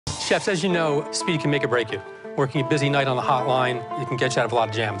Chefs, as you know, speed can make or break you. Working a busy night on the hotline, it can get you out of a lot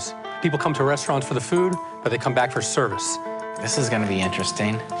of jams. People come to restaurants for the food, but they come back for service. This is gonna be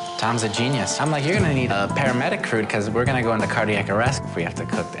interesting. Tom's a genius. I'm like, you're gonna need a paramedic crew because we're gonna go into cardiac arrest if we have to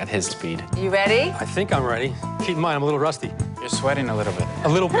cook at his speed. You ready? I think I'm ready. Keep in mind, I'm a little rusty. You're sweating a little bit. A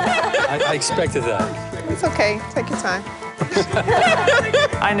little bit. I expected that. It's okay. Take your time.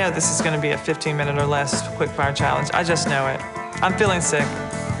 I know this is going to be a 15-minute or less quick-fire challenge. I just know it. I'm feeling sick.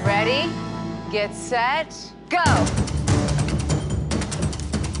 Ready, get set, go!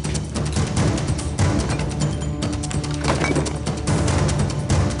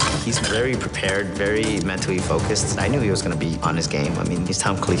 He's very prepared, very mentally focused. I knew he was going to be on his game. I mean, he's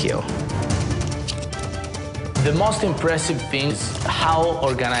Tom Colicchio. The most impressive thing is how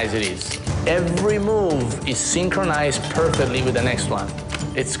organized it is. Every move is synchronized perfectly with the next one.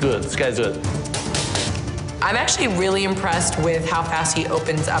 It's good. This guy's good. I'm actually really impressed with how fast he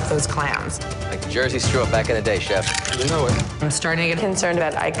opens up those clams. Like Jersey screw up back in the day, chef. You know it. I'm starting to get concerned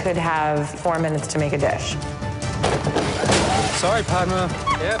that I could have 4 minutes to make a dish. Sorry, Padma.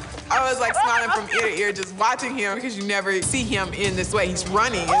 Yep. I was like smiling from ear to ear just watching him because you never see him in this way. He's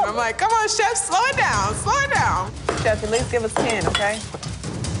running. And I'm like, come on, chef, slow it down, slow it down. Chef, at least give us 10, okay?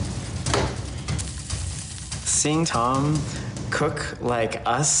 Seeing Tom cook like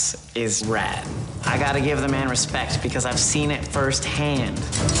us is rad. I gotta give the man respect because I've seen it firsthand.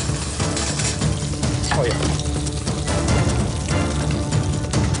 Oh, yeah.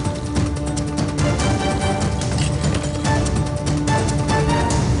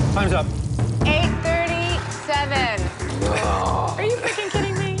 Time's up. 8:37. Are you freaking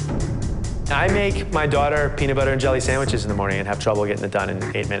kidding me? I make my daughter peanut butter and jelly sandwiches in the morning and have trouble getting it done in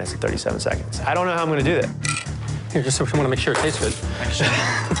 8 minutes and 37 seconds. I don't know how I'm gonna do that. Here, just so we want to make sure it tastes good.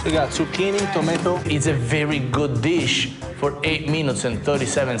 We got zucchini, tomato. It's a very good dish for 8 minutes and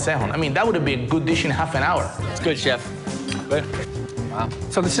 37 seconds. I mean, that would be a good dish in half an hour. It's good, chef. Good. Wow.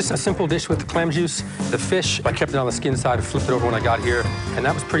 So this is just a simple dish with the clam juice, the fish. I kept it on the skin side and flipped it over when I got here, and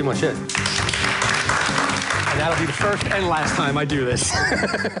that was pretty much it. And that'll be the first and last time I do this.